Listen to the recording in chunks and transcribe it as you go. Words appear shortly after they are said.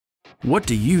What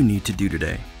do you need to do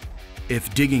today?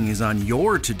 If digging is on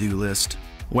your to-do list,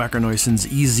 Wacker Neuson's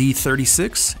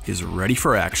EZ36 is ready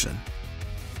for action.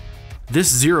 This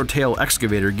zero-tail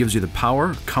excavator gives you the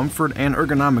power, comfort, and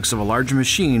ergonomics of a larger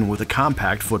machine with a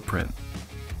compact footprint.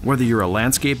 Whether you're a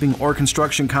landscaping or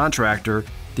construction contractor,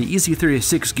 the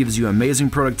EZ36 gives you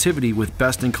amazing productivity with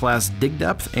best-in-class dig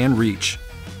depth and reach.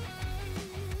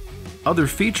 Other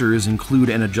features include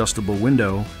an adjustable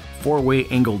window, 4-way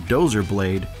angled dozer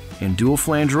blade, and dual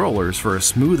flange rollers for a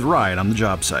smooth ride on the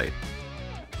job site.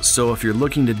 So if you're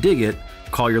looking to dig it,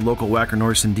 call your local Wacker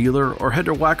Neuson dealer or head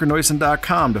to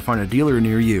wackerneuson.com to find a dealer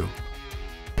near you.